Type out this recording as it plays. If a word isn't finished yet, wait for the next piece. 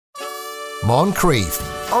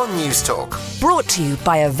Moncrief on News Talk. Brought to you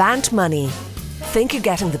by Avant Money. Think you're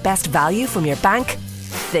getting the best value from your bank?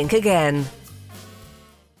 Think again.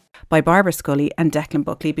 By Barbara Scully and Declan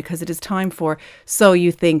Buckley, because it is time for So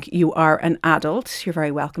You Think You Are an Adult. You're very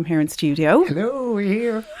welcome here in studio. Hello, we're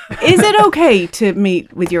here. Is it okay to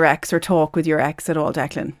meet with your ex or talk with your ex at all,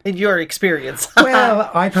 Declan? In your experience. Well,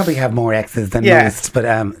 I probably have more exes than most, but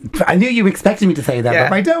I knew you expected me to say that,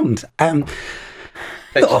 but I don't.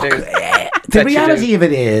 Look, the reality of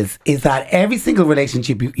it is that every single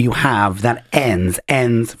relationship you have that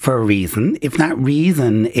ends for a reason. If that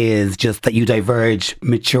reason is just that you diverge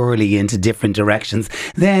maturely into different directions,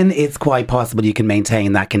 then it's quite possible you can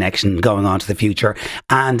maintain that connection going on to the future.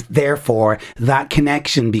 And therefore, that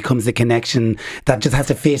connection becomes a connection that just has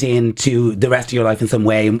to fit into the rest of your life in some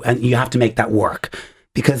way, and you have to make that work.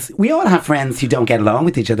 Because we all have friends who don't get along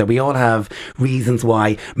with each other. We all have reasons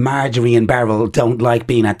why Marjorie and Beryl don't like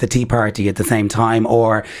being at the tea party at the same time,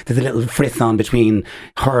 or there's a little frisson between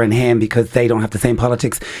her and him because they don't have the same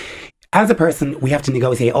politics. As a person, we have to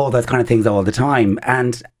negotiate all those kind of things all the time.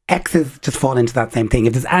 And exes just fall into that same thing.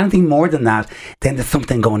 If there's anything more than that, then there's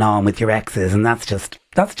something going on with your exes, and that's just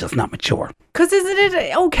not mature. Because isn't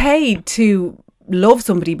it okay to love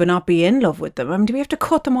somebody but not be in love with them? I mean, do we have to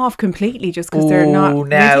cut them off completely just because they're not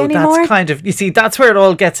with you anymore? That's kind of, you see, that's where it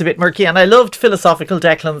all gets a bit murky. And I loved philosophical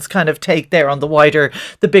Declan's kind of take there on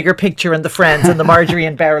the bigger picture and the friends and the Marjorie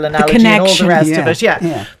and Beryl analogy and all the rest of it.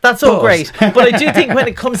 Yeah. That's all great. But I do think when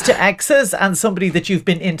it comes to exes and somebody that you've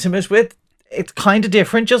been intimate with, it's kind of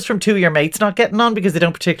different just from two of your mates not getting on because they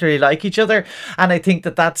don't particularly like each other. And I think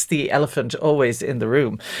that that's the elephant always in the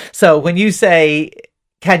room. So when you say,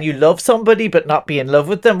 can you love somebody but not be in love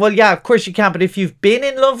with them? Well, yeah, of course you can. But if you've been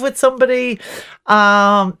in love with somebody,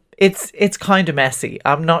 it's kind of messy.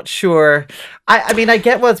 I'm not sure. I mean, I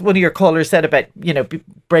get what one of your callers said about,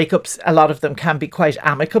 breakups. A lot of them can be quite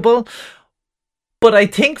amicable. But I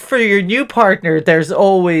think for your new partner, there's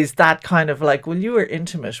always that kind of like, well, you were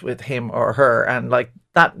intimate with him or her, and like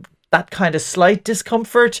that kind of slight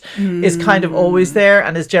discomfort is kind of always there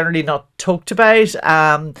and is generally not talked about.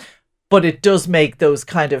 But it does make those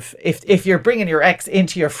kind of, if you're bringing your ex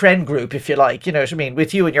into your friend group, if you like, you know what I mean,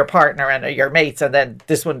 with you and your partner and your mates, and then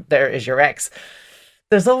this one there is your ex,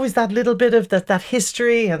 there's always that little bit of that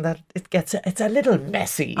history, and that it's a little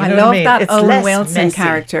messy. I love that Owen Wilson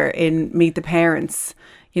character in Meet the Parents.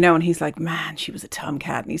 And he's like, man, she was a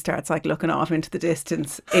tomcat. And he starts like looking off into the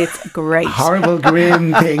distance. It's great. Horrible,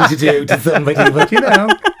 grim thing to do to somebody, but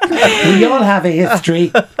we all have a history.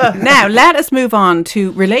 Now, let us move on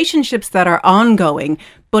to relationships that are ongoing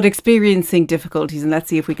but experiencing difficulties, and let's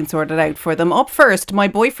see if we can sort it out for them. Up first, my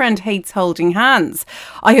boyfriend hates holding hands.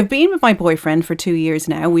 I have been with my boyfriend for 2 years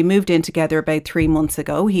now. We moved in together about 3 months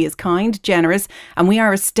ago. He is kind, generous, and we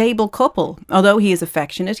are a stable couple. Although he is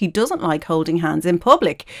affectionate, he doesn't like holding hands in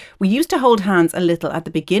public. We used to hold hands a little at the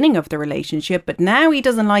beginning of the relationship, but now he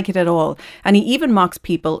doesn't like it at all. And he even mocks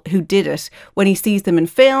people who did it when he sees them in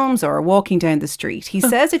films or walking down the street. He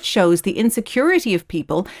says it shows the insecurity of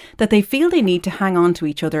people that they feel they need to hang on to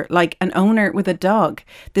each other like an owner with a dog.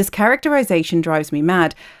 This characterization drives me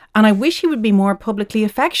mad, and I wish he would be more publicly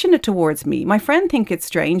affectionate towards me. My friend thinks it's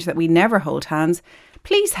strange that we never hold hands.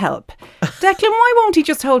 Please help. Declan, why won't he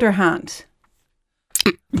just hold her hand?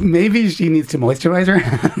 Maybe she needs to moisturise her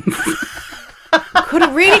hands. Could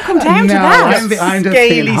it really come down to that? I'm just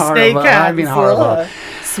being horrible. I'm being horrible.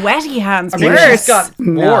 Sweaty hands. She's got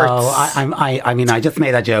warts. I just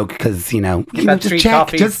made that joke because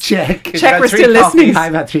just check. Check we're still listening.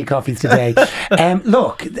 I've had 3 coffees today.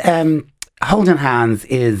 Look, holding hands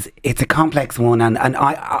it's a complex one, and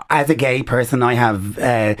I, as a gay person, I have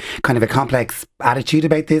kind of a complex attitude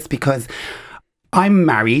about this because I'm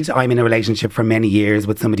married. I'm in a relationship for many years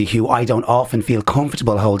with somebody who I don't often feel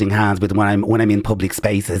comfortable holding hands with when I'm in public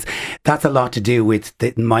spaces. That's a lot to do with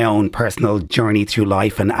my own personal journey through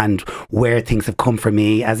life and where things have come for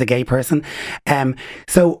me as a gay person.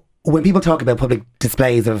 So when people talk about public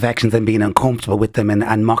displays of affections and being uncomfortable with them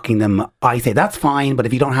and mocking them, I say that's fine. But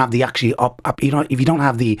if you don't have the if you don't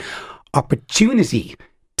have the opportunity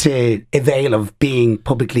to avail of being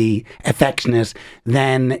publicly affectionate,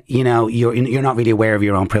 then you're not really aware of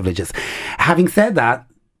your own privileges. Having said that,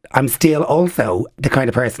 I'm still also the kind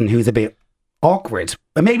of person who's a bit awkward,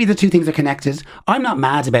 but maybe the two things are connected. I'm not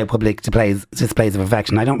mad about public displays of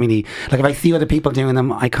affection. I don't really like, if I see other people doing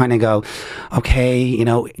them, I kind of go, okay,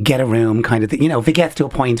 get a room kind of thing. If it gets to a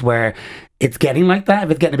point where it's getting like that, if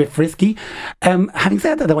it's getting a bit frisky. Having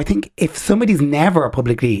said that, though, I think if somebody's never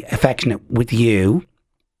publicly affectionate with you,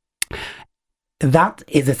 that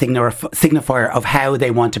is a signifier of how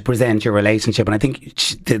they want to present your relationship. And I think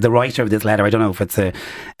the writer of this letter, I don't know if it's a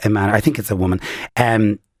man, I think it's a woman,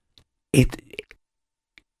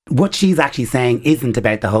 what she's actually saying isn't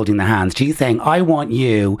about the holding the hands. She's saying, I want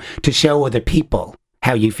you to show other people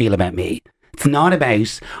how you feel about me. It's not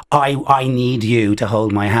about, I need you to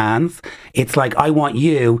hold my hands. It's like, I want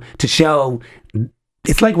you to show,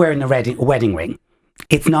 it's like wearing a wedding ring.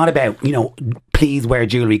 It's not about, please wear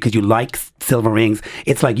jewellery because you like silver rings.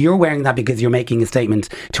 It's like you're wearing that because you're making a statement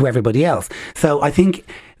to everybody else. So I think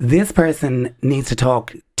this person needs to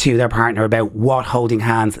talk to their partner about what holding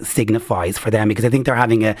hands signifies for them, because I think they're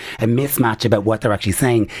having a mismatch about what they're actually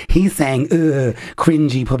saying. He's saying,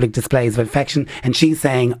 cringy public displays of affection, and she's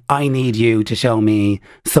saying, I need you to show me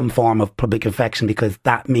some form of public affection because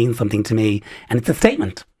that means something to me, and it's a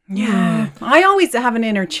statement. Yeah, I always have an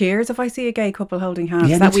inner cheers if I see a gay couple holding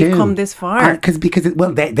hands, that we've come this far. Because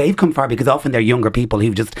they've come far because often they're younger people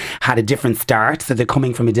who've just had a different start, so they're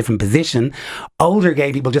coming from a different position. Older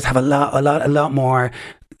gay people just have a lot more,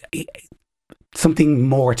 something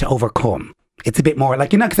more to overcome. It's a bit more like,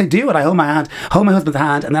 because I do it. I hold my husband's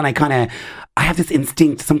hand, and then I have this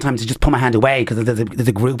instinct sometimes to just pull my hand away because there's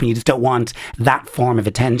a group and you just don't want that form of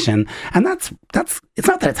attention. And that's it's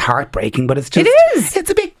not that it's heartbreaking, but it's just, it's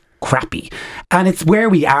a bit crappy, and it's where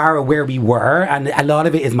we are or where we were, and a lot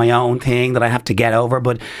of it is my own thing that I have to get over,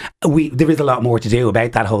 but there is a lot more to do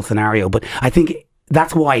about that whole scenario. But I think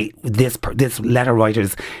that's why this letter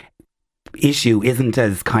writer's issue isn't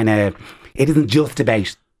as it isn't just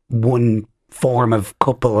about one form of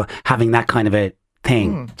couple having that kind of a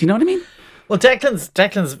thing. Do you know what I mean? Well,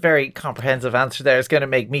 Declan's very comprehensive answer there is going to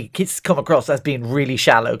make me come across as being really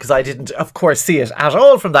shallow, because I didn't, of course, see it at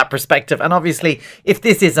all from that perspective. And obviously, if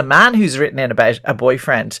this is a man who's written in about a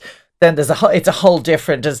boyfriend, then it's a whole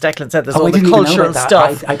different, as Declan said, there's all the cultural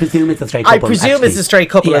stuff. I presume it's a straight couple. It's a straight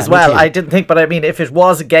couple as well. I didn't think, but I mean, if it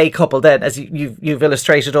was a gay couple, then as you've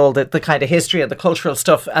illustrated all the kind of history and the cultural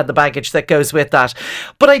stuff and the baggage that goes with that.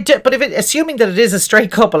 But assuming that it is a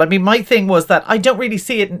straight couple, I mean, my thing was that I don't really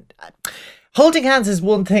see it. Holding hands is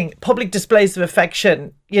one thing. Public displays of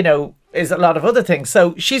affection, is a lot of other things.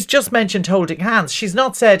 So she's just mentioned holding hands. She's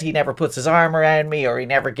not said he never puts his arm around me or he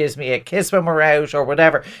never gives me a kiss when we're out or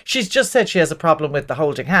whatever. She's just said she has a problem with the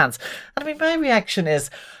holding hands. And I mean, my reaction is,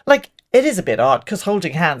 it is a bit odd, because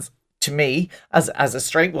holding hands, to me, as a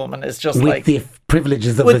straight woman, is just with the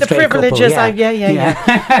privileges of a straight couple.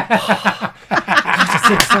 Yeah. It's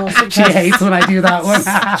exhausting. She hates when I do that one.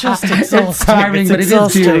 It's just exhausting. It's tiring, but it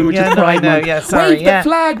is June, which is Pride Month. Sorry. Wave the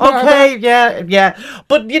flag, Barbara. Okay, yeah.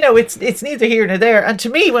 But, it's neither here nor there. And to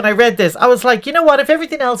me, when I read this, I was like, you know what? If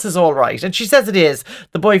everything else is all right, and she says it is,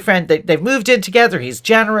 the boyfriend, they've moved in together, he's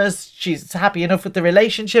generous, she's happy enough with the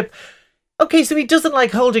relationship. Okay, so he doesn't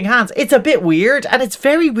like holding hands. It's a bit weird, and it's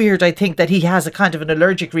very weird, I think, that he has a kind of an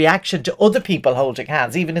allergic reaction to other people holding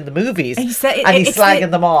hands, even in the movies, and he's slagging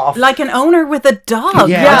them off. Like an owner with a dog.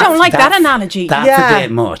 Yeah, I don't like that analogy. That's a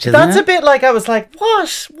bit much, isn't it? That's a bit like, I was like,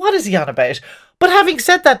 what? What is he on about? But having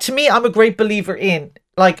said that, to me, I'm a great believer in,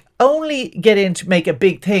 only get in to make a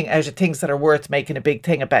big thing out of things that are worth making a big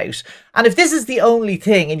thing about. And if this is the only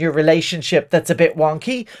thing in your relationship that's a bit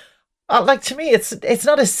wonky, to me, it's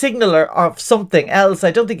not a signaler of something else.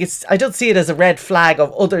 I don't see it as a red flag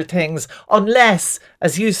of other things, unless,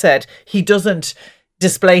 as you said, he doesn't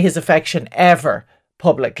display his affection ever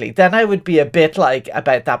publicly. Then I would be a bit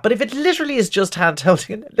about that. But if it literally is just hand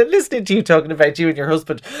holding, listening to you talking about you and your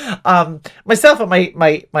husband, myself and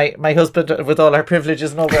my husband, with all our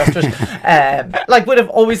privileges and all the rest of it, would have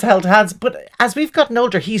always held hands. But as we've gotten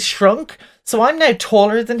older, he's shrunk. So I'm now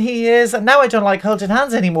taller than he is, and now I don't like holding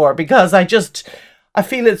hands anymore because I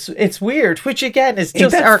feel it's weird, which again is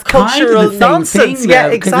just our cultural nonsense. Yeah,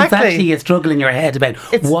 exactly. Because it's actually a struggle in your head about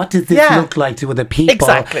what does this look like to other people,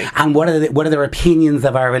 and what are their opinions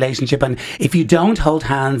of our relationship. And if you don't hold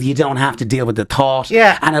hands, you don't have to deal with the thought.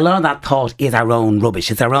 Yeah, and a lot of that thought is our own rubbish.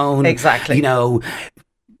 It's our own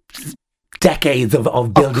decades of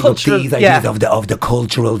building up these ideas of the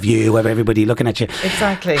cultural view of everybody looking at you.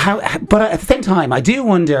 Exactly. But at the same time, I do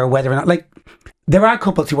wonder whether or not, there are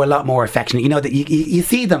couples who are a lot more affectionate. That you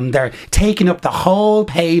see them, they're taking up the whole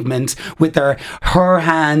pavement with her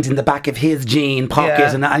hand in the back of his jean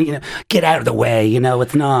pocket, and get out of the way.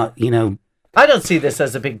 It's not. I don't see this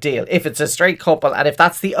as a big deal if it's a straight couple and if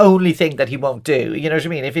that's the only thing that he won't do. You know what I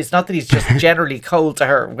mean? If it's not that he's just generally cold to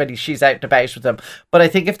her when she's out and about with him. But I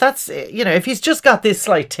think if that's, if he's just got this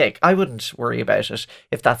slight tick, I wouldn't worry about it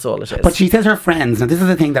if that's all it is. But she says her friends, now this is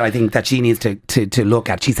the thing that I think that she needs to look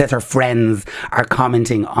at. She says her friends are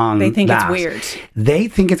commenting on They think it's weird. They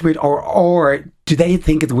think it's weird, or do they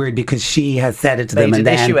think it's weird because she has said it to them and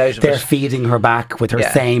then they're feeding her back with her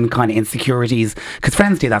same kind of insecurities? Because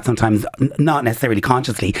friends do that sometimes, not necessarily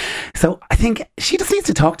consciously. So I think she just needs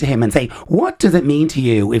to talk to him and say, what does it mean to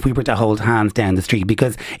you if we were to hold hands down the street?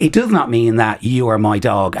 Because it does not mean that you are my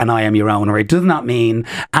dog and I am your owner. It does not mean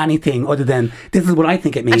anything other than this is what I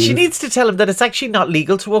think it means. And she needs to tell him that it's actually not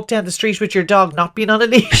legal to walk down the street with your dog not being on a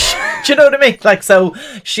leash. Do you know what I mean? Like, so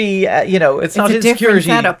she, it's not a different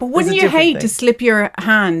setup. But wouldn't you hate to slip your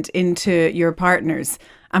hand into your partner's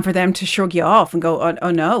and for them to shrug you off and go,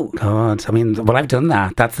 oh no? God, I mean, well, I've done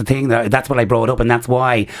that. That's the thing. That's what I brought up, and that's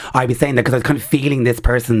why I was saying that, because I was kind of feeling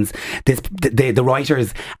the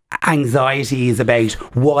writer's anxieties about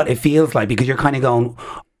what it feels like, because you're kind of going,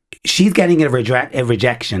 she's getting a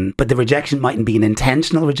rejection, but the rejection mightn't be an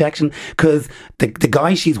intentional rejection, because the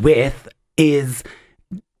guy she's with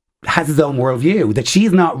has his own worldview that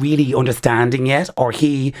she's not really understanding yet, or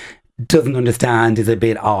he doesn't understand, is a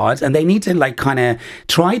bit odd, and they need to like kind of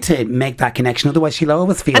try to make that connection, otherwise she'll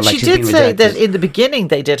always feel like she's being rejected. And she did say that in the beginning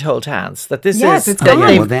they did hold hands, that this is it's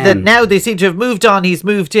gone. That now they seem to have moved on, he's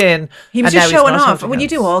moved in, he was just showing off. Well, you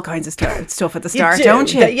do all kinds of stuff at the start,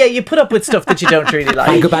 don't you? Yeah, you put up with stuff that you don't really like.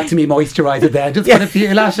 I go back to me moisturiser there, just put a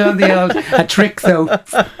few lash on the old a trick soap.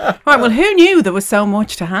 Right, well, who knew there was so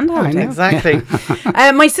much to hand out? Exactly.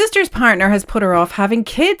 My sister's partner has put her off having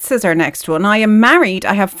kids, says our next one. I am married,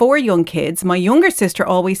 I have 4 young kids. My younger sister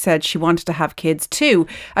always said she wanted to have kids too,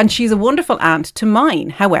 and she's a wonderful aunt to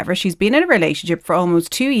mine. However, she's been in a relationship for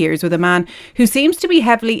almost 2 years with a man who seems to be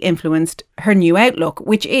heavily influenced her new outlook,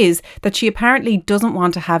 which is that she apparently doesn't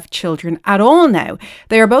want to have children at all now.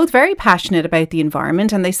 They are both very passionate about the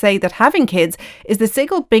environment, and they say that having kids is the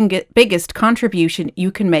single biggest contribution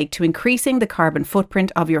you can make to increasing the carbon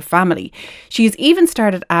footprint of your family. She has even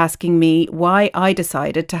started asking me why I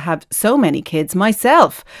decided to have so many kids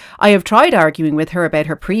myself. I have tried arguing with her about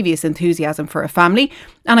her previous enthusiasm for a family,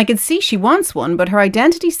 and I can see she wants one, but her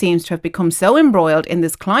identity seems to have become so embroiled in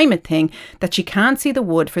this climate thing that she can't see the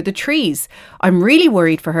wood for the trees. I'm really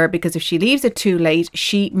worried for her, because if she leaves it too late,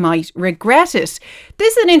 she might regret it.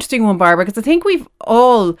 This is an interesting one, Barbara, because I think we've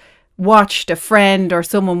all watched a friend or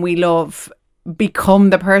someone we love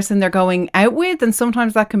become the person they're going out with, and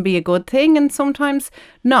sometimes that can be a good thing and sometimes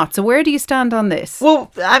not. So where do you stand on this?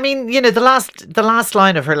 Well, I mean, the last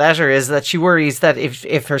line of her letter is that she worries that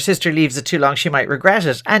if her sister leaves it too long, she might regret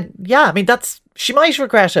it. And yeah, I mean, she might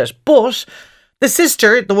regret it, but the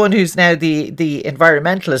sister, the one who's now the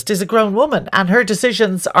environmentalist, is a grown woman, and her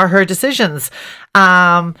decisions are her decisions.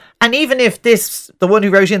 And even if the one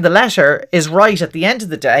who wrote in the letter is right at the end of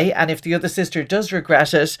the day, and if the other sister does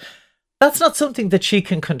regret it, that's not something that she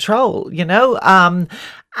can control, and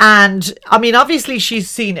I mean, obviously she's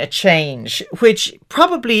seen a change, which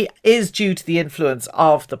probably is due to the influence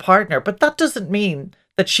of the partner, but that doesn't mean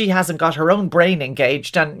that she hasn't got her own brain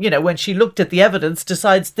engaged and, when she looked at the evidence,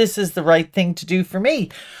 decides this is the right thing to do for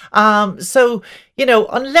me. So,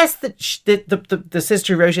 unless the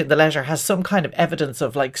sister who wrote it in the letter has some kind of evidence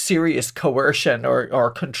of like serious coercion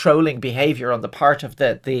or controlling behaviour on the part of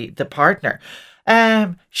the partner,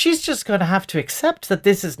 she's just going to have to accept that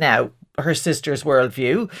this is now her sister's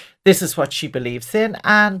worldview. This is what she believes in,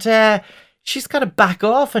 and she's got to back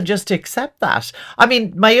off and just accept that. I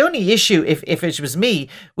mean, my only issue, if it was me,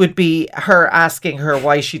 would be her asking her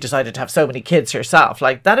why she decided to have so many kids herself.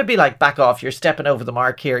 Like, that'd be like, back off, you're stepping over the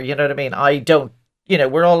mark here. You know what I mean? I don't,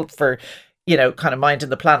 we're all for, kind of minding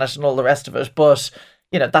the planet and all the rest of it, but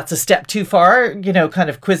that's a step too far, kind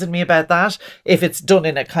of quizzing me about that, if it's done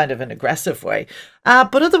in a kind of an aggressive way.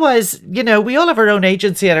 But otherwise, we all have our own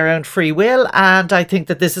agency and our own free will. And I think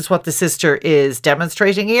that this is what the sister is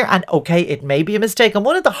demonstrating here. And okay, it may be a mistake. And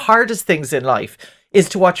one of the hardest things in life is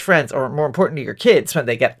to watch friends, or more importantly, your kids, when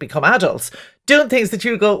they become adults, doing things that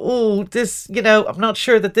you go, oh, this, I'm not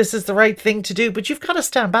sure that this is the right thing to do. But you've got to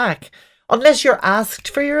stand back. Unless you're asked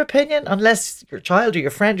for your opinion, unless your child or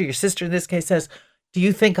your friend or your sister in this case says, do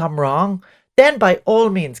you think I'm wrong? Then by all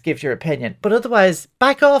means give your opinion. But otherwise,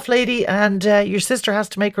 back off, lady, and your sister has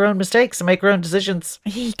to make her own mistakes and make her own decisions.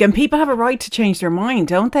 And people have a right to change their mind,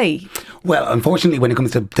 don't they? Well, unfortunately, when it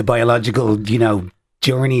comes to the biological,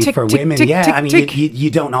 journey for women, you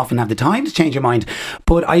don't often have the time to change your mind.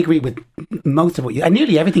 But I agree with most of what and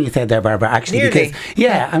nearly everything you said there, Barbara, actually. Nearly.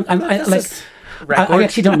 Because, I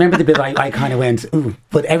actually don't remember the bit I kind of went, ooh,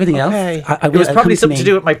 but everything else. It was probably something to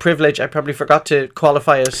do with my privilege. I probably forgot to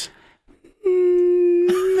qualify it.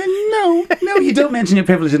 No, you don't mention your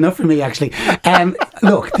privilege enough for me, actually.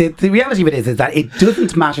 Look, the reality of it is that it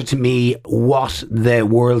doesn't matter to me what the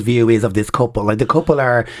worldview is of this couple. Like, the couple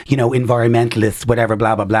are, environmentalists, whatever,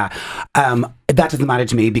 blah, blah, blah. that doesn't matter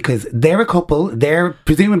to me because they're a couple, they're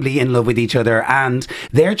presumably in love with each other, and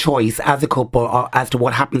their choice as a couple as to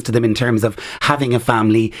what happens to them in terms of having a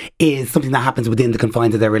family is something that happens within the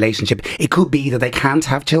confines of their relationship. It could be that they can't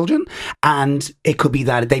have children, and it could be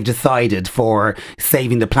that they've decided for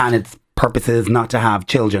saving the planet's purposes not to have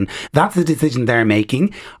children. That's the decision they're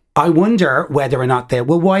making. I wonder whether or not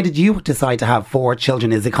why did you decide to have 4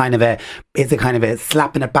 children? Is it kind of a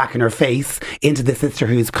slapping it back in her face into the sister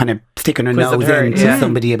who's kind of sticking her nose into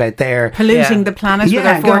somebody about their polluting the planet with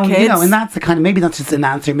her 4 kids? And that's the kind of, maybe that's just an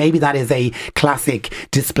answer. Maybe that is a classic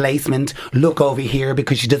displacement. Look over here,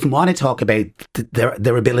 because she doesn't want to talk about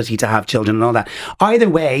their ability to have children and all that. Either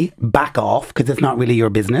way, back off, because it's not really your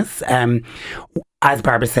business. As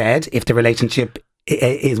Barbara said, if the relationship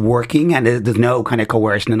is working and there's no kind of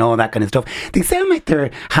coercion and all that kind of stuff, they sound like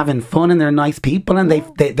they're having fun and they're nice people, and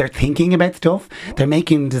they're thinking about stuff. They're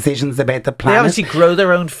making decisions about the planet. They obviously grow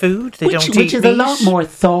their own food. They don't eat meat. Which is a lot more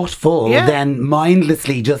thoughtful than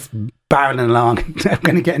mindlessly just barreling along. I'm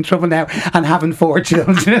going to get in trouble now, and having 4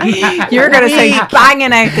 children. You're going to say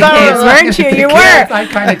banging out the kids, weren't you? You were. I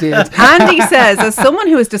kind of did. Andy says, as someone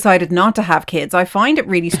who has decided not to have kids, I find it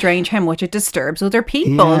really strange how much it disturbs other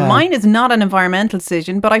people. Yeah. Mine is not an environmental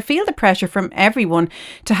decision, but I feel the pressure from everyone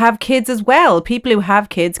to have kids as well. People who have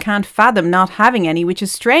kids can't fathom not having any, which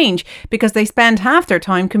is strange because they spend half their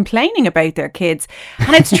time complaining about their kids.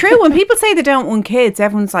 And it's true, when people say they don't want kids,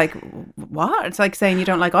 everyone's like, what? It's like saying you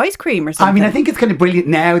don't like ice cream or something. I mean, I think it's kind of brilliant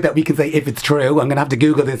now that we can say if it's true. I'm going to have to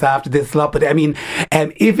Google this after this slot, but I mean,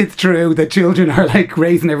 if it's true that children are like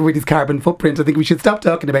raising everybody's carbon footprint, I think we should stop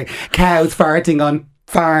talking about cows farting on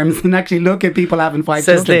farms and actually look at people having 5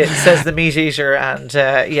 children. Says the meat eater and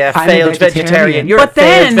failed vegetarian. You're but a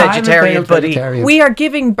failed vegetarian, buddy. Vegetarian. We are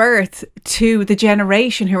giving birth to the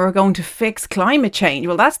generation who are going to fix climate change.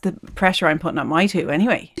 Well, that's the pressure I'm putting on my 2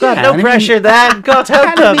 anyway. God, no pressure then. God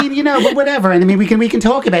help them. I mean, but whatever. And I mean, we can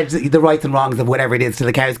talk about the rights and wrongs of whatever it is till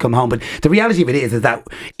the cows come home. But the reality of it is that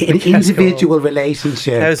an individual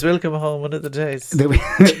relationship. Cows will come home one of the days.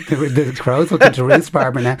 The crows will come to roost,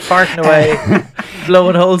 Barbara, now. Farting away.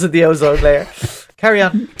 Blowing holes in the ozone layer. Carry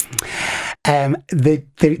on.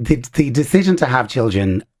 The decision to have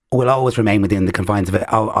children will always remain within the confines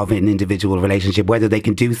of an individual relationship, whether they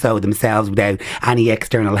can do so themselves without any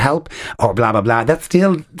external help or blah, blah, blah. That's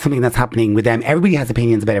still something that's happening with them. Everybody has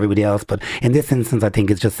opinions about everybody else, but in this instance, I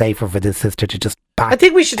think it's just safer for this sister to just back I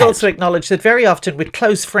think we should out. also acknowledge that very often with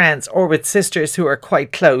close friends or with sisters who are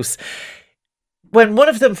quite close, when one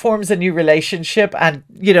of them forms a new relationship and,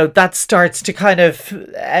 that starts to kind of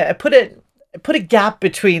put a gap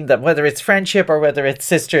between them, whether it's friendship or whether it's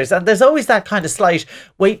sisters, and there's always that kind of slight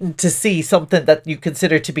waiting to see something that you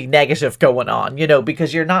consider to be negative going on,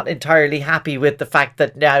 because you're not entirely happy with the fact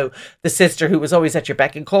that now the sister who was always at your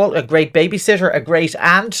beck and call, a great babysitter, a great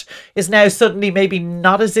aunt, is now suddenly maybe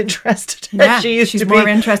not as interested as she used to be. She's more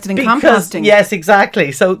interested in composting. Yes,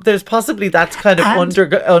 exactly. So there's possibly that's kind of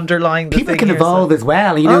underlying the people thing can here, evolve as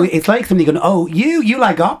well. It's like somebody going, oh, you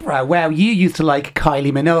like opera. Well, you used to like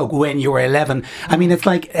Kylie Minogue when you were 11. I mean, it's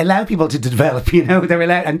like allow people to develop, they're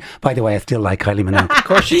allowed. And by the way, I still like Kylie Minogue. Of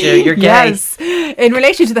course you do. You're gay. Yes. In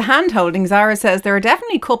relation to the hand holding, Zara says there are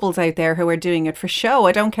definitely couples out there who are doing it for show.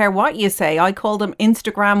 I don't care what you say. I call them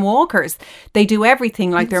Instagram walkers. They do everything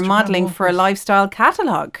like they're modelling for a lifestyle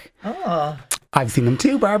catalogue. Oh. I've seen them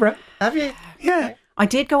too, Barbara. Have you? Yeah. I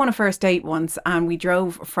did go on a first date once, and we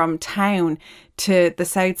drove from town to the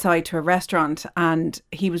south side to a restaurant, and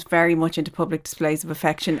he was very much into public displays of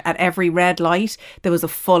affection. At every red light there was a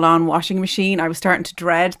full-on washing machine. I was starting to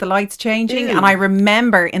dread the lights changing. And I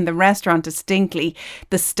remember in the restaurant distinctly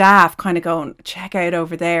the staff kind of going, check out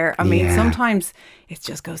over there. I mean, sometimes it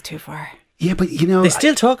just goes too far. Yeah, but they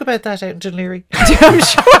still talk about that out in Dunleary. I'm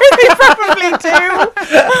sure they probably do.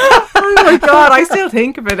 Oh my God, I still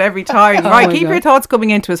think of it every time. Right, keep your thoughts coming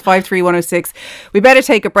into us, 53106. We better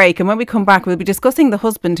take a break, and when we come back, we'll be discussing the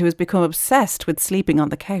husband who has become obsessed with sleeping on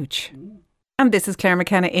the couch. And this is Claire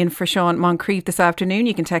McKenna in for Sean Moncrief this afternoon.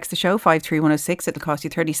 You can text the show 53106. It'll cost you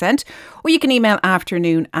 30 cents. Or you can email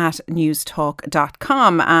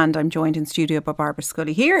afternoon@newstalk.com. And I'm joined in studio by Barbara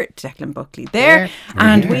Scully here, Declan Buckley there.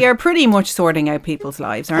 And we are pretty much sorting out people's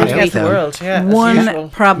lives, aren't we? The world,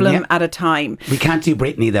 One problem at a time. We can't do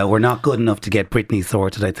Britney though. We're not good enough to get Britney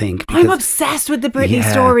sorted, I think. I'm obsessed with the Britney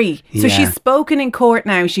story. So she's spoken in court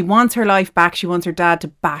now. She wants her life back. She wants her dad to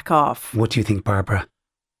back off. What do you think, Barbara?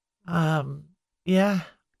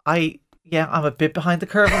 Yeah, I'm a bit behind the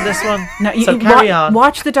curve on this one. No, so carry on.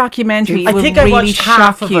 Watch the documentary. I think I really watched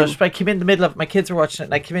half of you. it, but I came in the middle of it. My kids were watching it,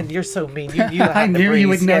 and I came in. You're so mean. You I knew you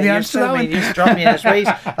wouldn't know the answer to that one. You just dropped me in it. Wait,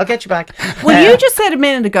 I'll get you back. Well, you just said a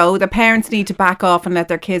minute ago that parents need to back off and let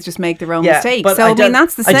their kids just make their own mistakes. But So I mean,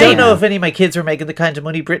 that's the same. I don't know if any of my kids were making the kind of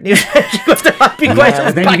money Britney was making. If they might be quite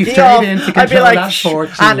just then backing you'd be straight off. in to I'd be control like, that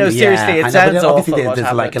fortune. I know, seriously, it sounds awful. Obviously, what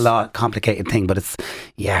there's like a happened. lot complicated thing, but it's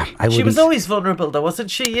I wouldn't. She was always vulnerable, though, wasn't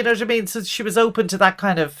she? You know what I mean? So she was open to that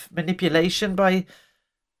kind of manipulation by.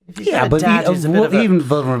 Yeah, but even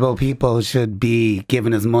vulnerable people should be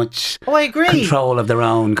given as much I agree. control of their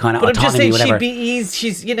own kind of autonomy. But I'm just saying whatever. she'd be easy.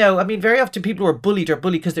 She's, I mean, very often people who are bullied are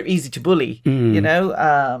bullied because they're easy to bully, you know?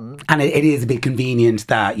 And it is a bit convenient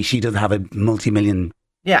that she does have a multi-million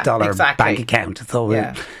dollar bank account. So,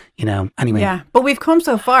 anyway. Yeah, but we've come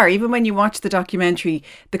so far. Even when you watch the documentary,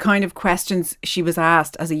 the kind of questions she was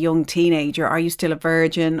asked as a young teenager, are you still a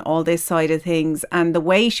virgin, all this side of things, and the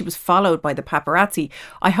way she was followed by the paparazzi,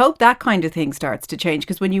 I hope that kind of thing starts to change,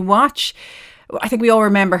 because when you watch, I think we all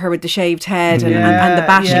remember her with the shaved head and the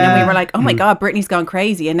bashing, and we were like, oh my God, Britney's gone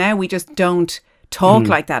crazy, and now we just don't talk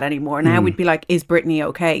like that anymore. Now we'd be like, is Britney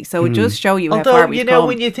okay? So it does show you how far we've come.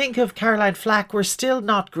 When you think of Caroline Flack, we're still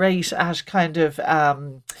not great at kind of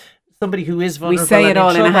somebody who is vulnerable. We say it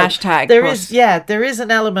all in a hashtag. There is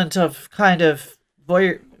an element of kind of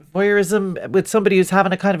voyeurism with somebody who's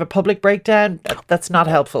having a kind of a public breakdown. That's not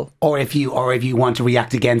helpful. Or if you want to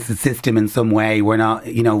react against the system in some way, we're not,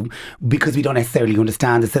 because we don't necessarily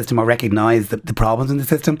understand the system or recognise the problems in the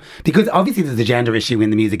system. Because obviously there's a gender issue in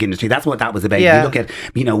the music industry. That's what that was about. Yeah. You look at,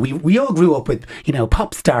 we all grew up with,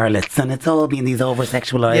 pop starlets, and it's all been these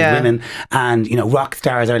over-sexualised women, and, rock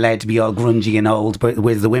stars are allowed to be all grungy and old, but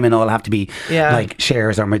whereas the women all have to be like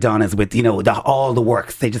Chers or Madonnas with, all the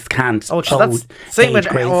works. They just can't. That's same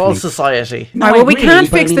with all society. We can't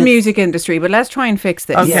fix the music industry, but let's try and fix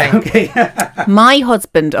this. Okay. My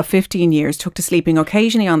husband of 15 years took to sleeping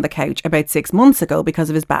occasionally on the couch about 6 months ago because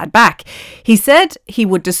of his bad back. He said he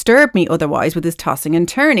would disturb me otherwise with his tossing and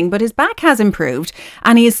turning, but his back has improved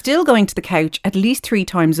and he is still going to the couch at least 3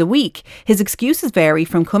 times a week. His excuses vary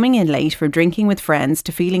from coming in late from drinking with friends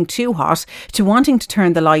to feeling too hot to wanting to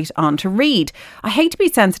turn the light on to read. I hate to be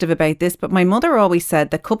sensitive about this, but my mother always said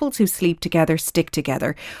that couples who sleep together stick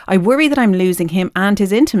together. I worry that I'm losing him and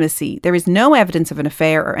his intimacy. There is no evidence of an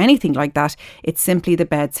affair or anything like that. It's simply the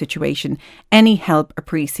bed situation. Any help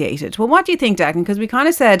appreciated. Well, what do you think, Declan? Because we kind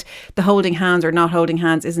of said the holding hands or not holding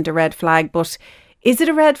hands isn't a red flag, but is it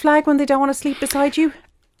a red flag when they don't want to sleep beside you?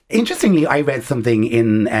 Interestingly, I read something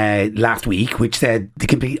in last week which said the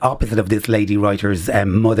complete opposite of this lady writer's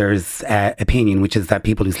mother's opinion, which is that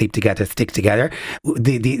people who sleep together stick together.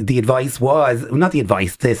 The advice was, not the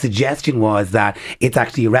advice, the suggestion was that it's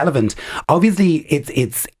actually irrelevant. Obviously,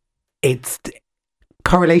 it's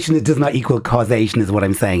correlation that does not equal causation is what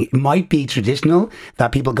I'm saying. It might be traditional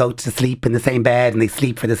that people go to sleep in the same bed and they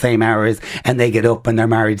sleep for the same hours and they get up and their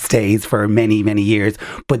marriage stays for many, many years.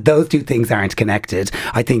 But those two things aren't connected.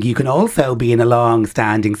 I think you can also be in a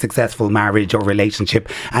long-standing successful marriage or relationship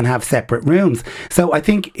and have separate rooms. So I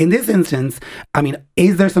think in this instance, I mean,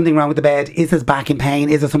 is there something wrong with the bed? Is his back in pain?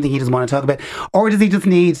 Is there something he doesn't want to talk about? Or does he just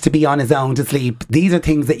need to be on his own to sleep? These are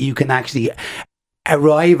things that you can actually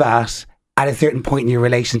arrive at a certain point in your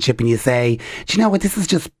relationship, and you say, do you know what, this is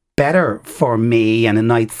just better for me and a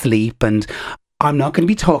night's sleep, and I'm not going to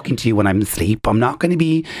be talking to you when I'm asleep. I'm not going to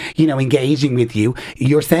be, engaging with you.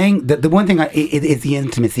 You're saying that the one thing is the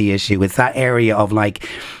intimacy issue. It's that area of like,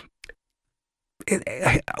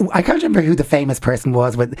 I can't remember who the famous person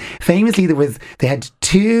was, but famously they had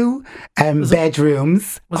 2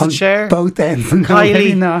 bedrooms was on it Cher? Both ends. No, Kylie?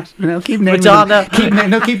 maybe not. No, keep naming Madonna?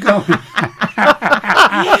 Keep going.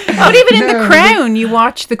 But even in The Crown, you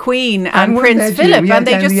watch the Queen and Prince Philip, and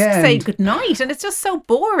they just say goodnight, and it's just so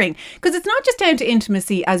boring because it's not just down to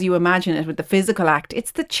intimacy as you imagine it with the physical act.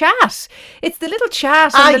 It's the chat. It's the little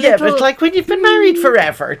chat. And but like when you've been married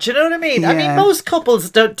forever, do you know what I mean? I mean, most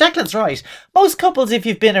couples, Declan's right. Most couples, if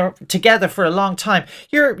you've been together for a long time,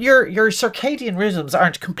 your circadian rhythms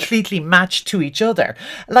aren't completely matched to each other.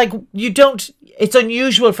 Like you don't. It's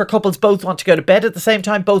unusual for couples both want to go to bed at the same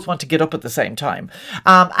time, both want to get up at the same time.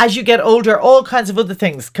 As you get older, all kinds of other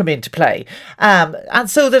things come into play. And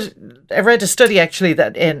so that I read a study actually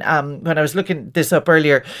that in when I was looking this up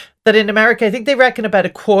earlier, that in America, I think they reckon about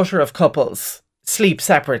 1/4 of couples sleep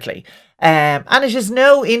separately. And it is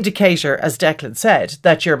no indicator, as Declan said,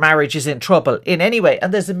 that your marriage is in trouble in any way.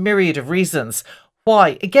 And there's a myriad of reasons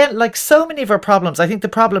why. Again, like so many of our problems, I think the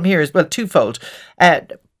problem here is, well, twofold.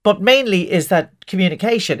 but mainly is that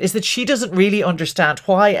communication, is that she doesn't really understand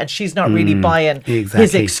why, and she's not really buying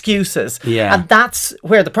his excuses. Yeah. And that's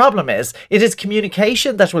where the problem is. It is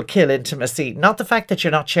communication that will kill intimacy, not the fact that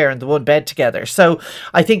you're not sharing the one bed together. So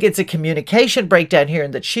I think it's a communication breakdown here,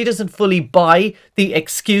 and that she doesn't fully buy the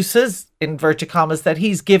excuses, inverted commas, that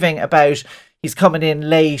he's giving about he's coming in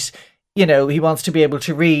late, you know, he wants to be able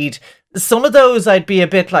to read. Some of those I'd be a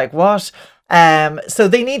bit like, what? So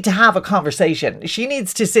they need to have a conversation. She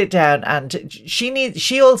needs to sit down, and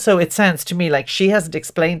she also, it sounds to me like she hasn't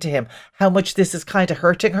explained to him how much this is kind of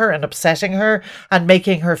hurting her and upsetting her and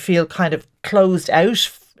making her feel kind of closed out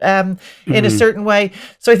in a certain way.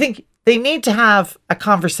 So I think they need to have a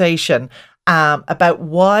conversation about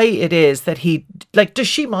why it is that he, like, does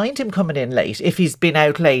she mind him coming in late if he's been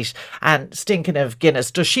out late and stinking of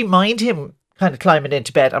Guinness? Does she mind him kind of climbing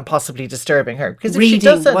into bed and possibly disturbing her? Because if she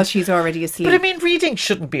doesn't, while she's already asleep. But I mean, reading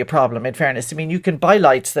shouldn't be a problem, in fairness. I mean, you can buy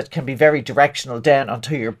lights that can be very directional down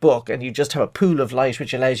onto your book, and you just have a pool of light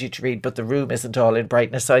which allows you to read, but the room isn't all in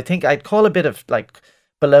brightness. So I think I'd call a bit of like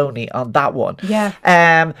baloney on that one. Yeah.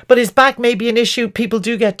 But his back may be an issue. People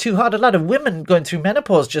do get too hot. A lot of women going through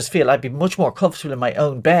menopause just feel I'd be much more comfortable in my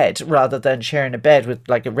own bed rather than sharing a bed with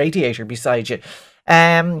like a radiator beside you.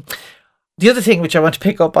 The other thing which I want to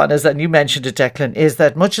pick up on is, and you mentioned it, Declan, is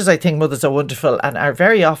that much as I think mothers are wonderful and are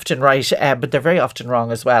very often right, but they're very often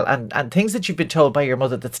wrong as well. And things that you've been told by your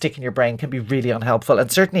mother that stick in your brain can be really unhelpful.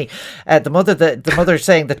 And certainly the mother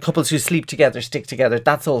saying that couples who sleep together stick together,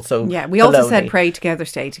 that's also we baloney. Also said pray together,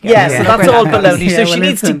 stay together. Yeah, so that's all baloney. So she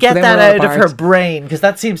needs to get that out of her apart. brain, because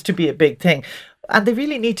that seems to be a big thing. And they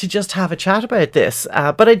really need to just have a chat about this.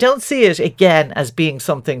 But I don't see it, again, as being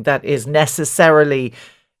something that is necessarily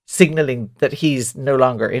signaling that he's no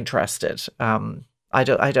longer interested. I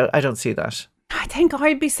don't see that. I think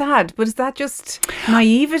I'd be sad, but is that just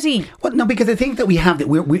naivety? Well, no, because I think that we have that.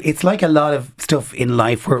 It's like a lot of stuff in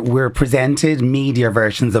life where we're presented media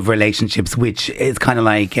versions of relationships, which is kind of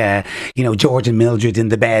like, George and Mildred in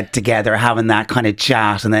the bed together having that kind of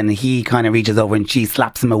chat, and then he kind of reaches over and she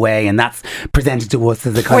slaps him away, and that's presented to us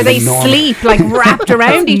as a kind where of they normal. Sleep like wrapped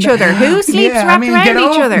around each other. Who sleeps wrapped around get each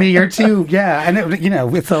off other? Me or two, yeah, and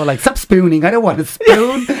it's all like, stop spooning. I don't want to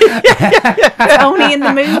spoon. It's only in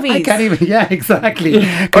the movies. I can't even. Yeah, exactly.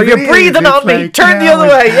 Or you're breathing on me. Turn the other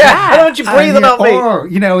way. Yeah. I don't want you breathing on me.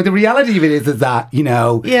 Or, the reality of it is that,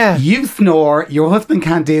 you snore, your husband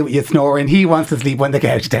can't deal with you snoring, he wants to sleep on the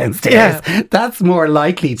couch downstairs. Yeah. That's more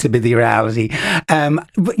likely to be the reality. But,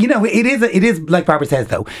 it is, like Barbara says,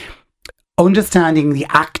 though, understanding the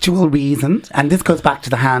actual reason, and this goes back to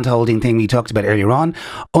the hand-holding thing we talked about earlier on,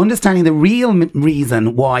 understanding the real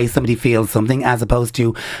reason why somebody feels something as opposed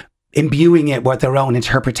to imbuing it with their own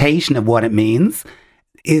interpretation of what it means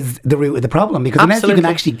is the root of the problem. Because unless you can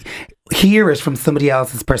actually hear it from somebody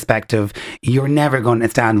else's perspective, you're never going to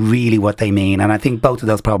understand really what they mean. And I think both of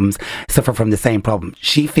those problems suffer from the same problem.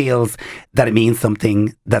 She feels that it means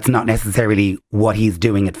something that's not necessarily what he's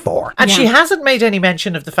doing it for. And she hasn't made any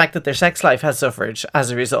mention of the fact that their sex life has suffered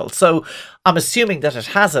as a result. So I'm assuming that it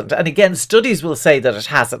hasn't. And again, studies will say that it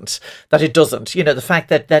hasn't, that it doesn't. The fact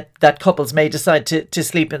that couples may decide to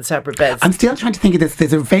sleep in separate beds. I'm still trying to think of this.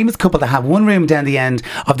 There's a famous couple that have one room down the end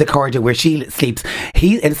of the corridor where she sleeps.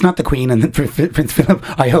 It's not the Queen and Prince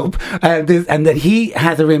Philip, I hope. And that he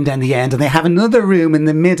has a room down the end, and they have another room in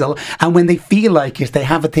the middle. And when they feel like it, they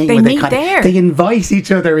have a thing where they invite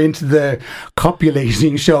each other into the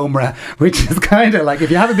copulating shomra, which is kind of like, if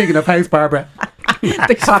you have a big enough house, Barbara.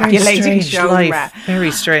 The copulating shomra.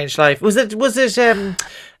 Very strange life. Was it?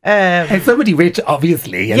 And somebody rich,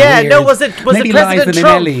 obviously. Was it President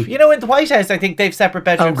Trump? In the White House, I think they've separate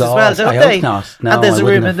bedrooms as well, don't they? Hope not. No, and there's a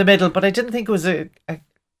room in the middle, but I didn't think it was a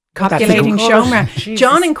copulating shomra.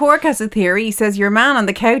 John in Cork has a theory. He says your man on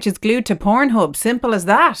the couch is glued to Pornhub. Simple as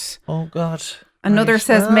that. Oh God. Another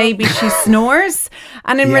says maybe she snores.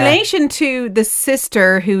 And in relation to the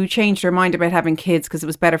sister who changed her mind about having kids because it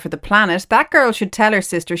was better for the planet, that girl should tell her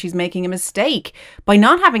sister she's making a mistake by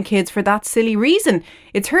not having kids for that silly reason.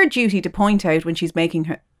 It's her duty to point out when she's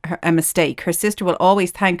making a mistake. Her sister will always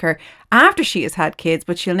thank her after she has had kids,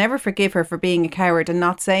 but she'll never forgive her for being a coward and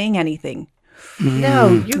not saying anything.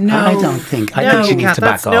 No, I don't think. I think she needs to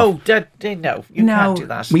back off. No, you can't do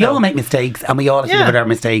that. We all make mistakes, and we all have to live with our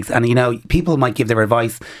mistakes. And people might give their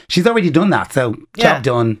advice. She's already done that, so job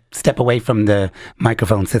done. Step away from the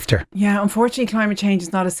microphone, sister. Yeah, unfortunately, climate change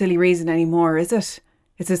is not a silly reason anymore, is it?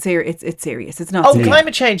 It's serious. It's not. Silly.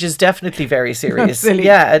 Climate change is definitely very serious.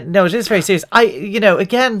 Yeah, no, it is very serious.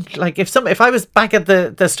 Again, like if I was back at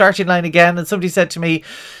the starting line again, and somebody said to me,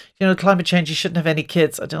 climate change, you shouldn't have any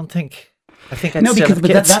kids. I don't think I think I'd still have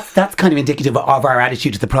kids. That's kind of indicative of our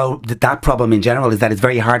attitude to that problem in general, is that it's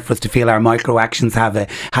very hard for us to feel our micro actions have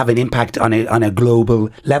an impact on a global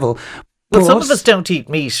level. Well, some of us don't eat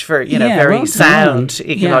meat for, very sound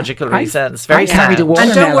ecological reasons. Very sound.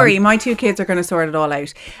 And don't worry, my 2 kids are going to sort it all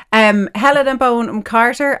out. Helen and Bonham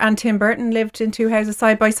Carter and Tim Burton lived in 2 houses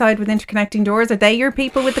side by side with interconnecting doors. Are they your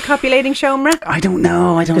people with the copulating Shomra? I don't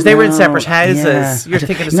know. Because they were in separate houses. Yeah. You're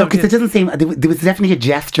thinking of something. No, because it doesn't seem. There was definitely a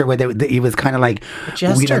gesture where he was kind of like. A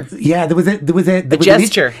gesture? There was a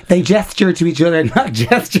gesture. They gesture to each other, not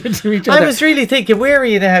gesture to each other. I was really thinking, where are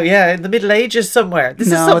you now? Yeah, in the Middle Ages somewhere. This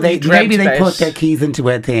is something maybe they put their keys into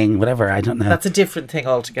a thing, whatever, I don't know. That's a different thing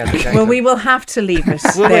altogether. Well, we will have to leave it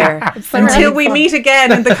there until we meet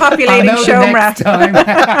again in the copulating Shomra.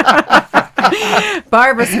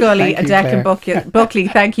 Barbara Scully and Declan Buckley,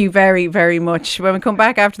 thank you very, very much. When we come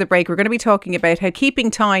back after the break, we're going to be talking about how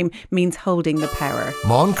keeping time means holding the power.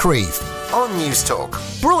 Moncrief on News Talk.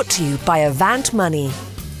 Brought to you by Avant Money.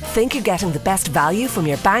 Think you're getting the best value from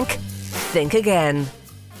your bank? Think again.